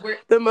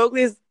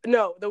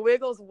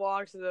Wiggles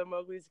walked so the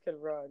Mowgli's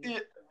could run.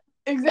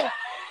 Exactly.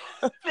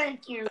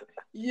 Thank you.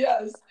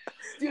 Yes.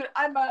 Dude,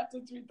 I might have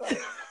to tweet that.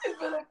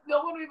 But like,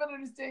 no one will even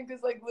understand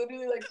because like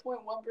literally like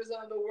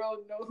 0.1% of the world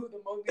know who the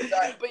Mowgli's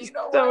are. But you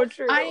know what?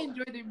 True. I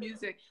enjoy their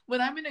music.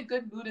 When I'm in a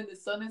good mood and the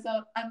sun is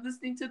out, I'm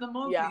listening to the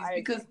Mowgli's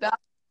because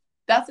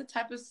that's the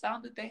type of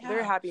sound that they have.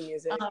 They're happy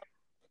music.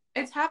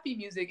 It's happy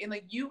music, and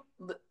like you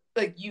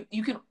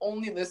can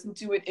only listen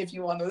to it if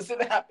you want to listen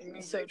to happy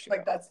music. So true.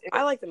 Like that's it.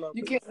 I like the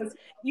Mowgli's.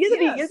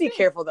 You have to be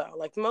careful though.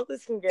 Like the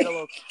Mowgli's can get a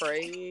little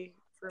cray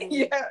for me.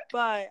 Yeah.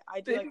 But I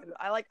do like them.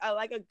 I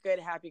like a good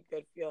happy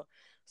good feel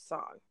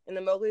song. And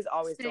the Mowgli's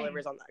always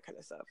delivers on that kind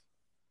of stuff.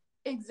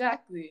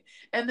 Exactly.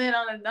 And then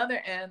on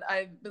another end,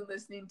 I've been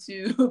listening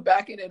to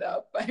Backing It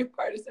Up by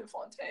Partisan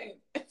Fontaine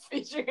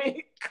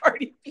featuring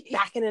Cardi B.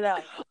 Backing It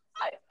Up.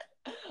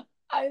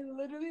 I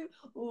literally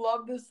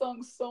love this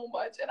song so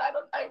much. And I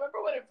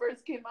remember when it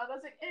first came out, I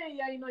was like,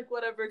 like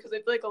whatever, because I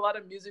feel like a lot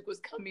of music was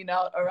coming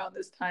out around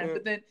this time.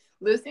 But then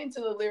listening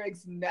to the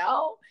lyrics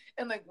now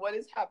and like what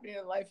is happening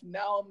in life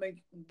now, I'm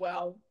like,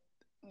 wow,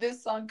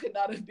 this song could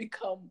not have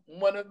become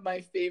one of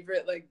my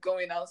favorite like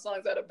going out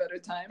songs at a better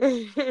time.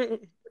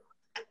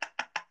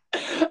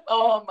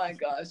 Oh my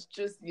gosh.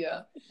 Just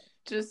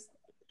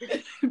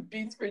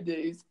beats for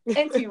days.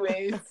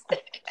 Anyways.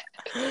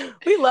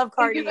 We love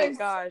Cardi,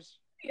 gosh.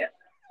 Yeah.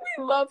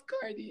 We love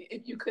Cardi,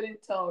 if you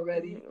couldn't tell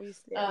already. We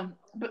stand.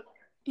 But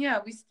yeah,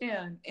 we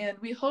stand. And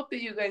we hope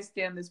that you guys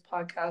stand this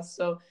podcast.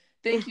 So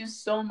thank you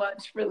so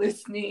much for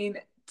listening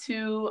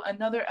to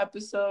another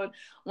episode.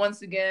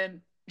 Once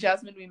again,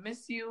 Jasmin, we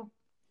miss you.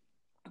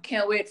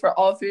 Can't wait for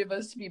all 3 of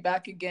us to be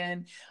back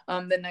again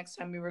the next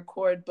time we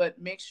record.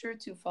 But make sure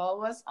to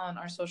follow us on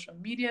our social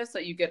media so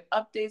that you get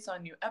updates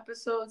on new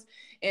episodes.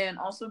 And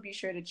also be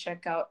sure to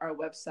check out our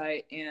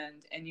website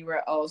and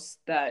anywhere else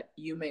that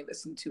you may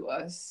listen to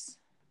us.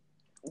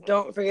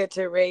 Don't forget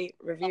to rate,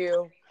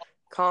 review,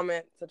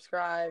 comment,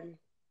 subscribe.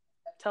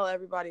 Tell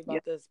everybody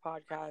about this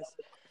podcast.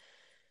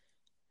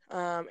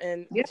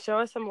 And show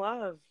us some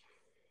love.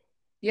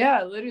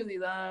 Yeah, literally.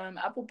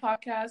 Apple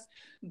Podcasts,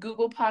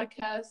 Google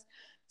Podcasts,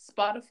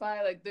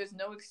 Spotify. Like, there's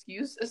no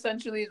excuse,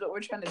 essentially, is what we're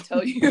trying to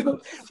tell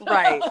you.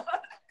 Right.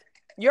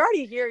 You're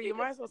already here. You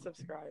might as well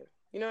subscribe.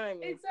 You know what I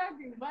mean?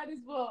 Exactly. Might as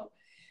well.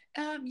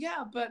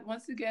 But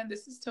once again,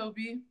 this is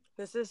Tobi.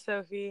 This is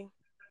Sophie.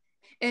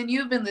 And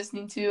you've been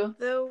listening to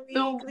The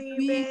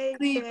Weekly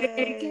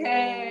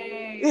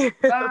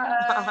Bake. Bye.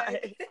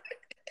 Bye.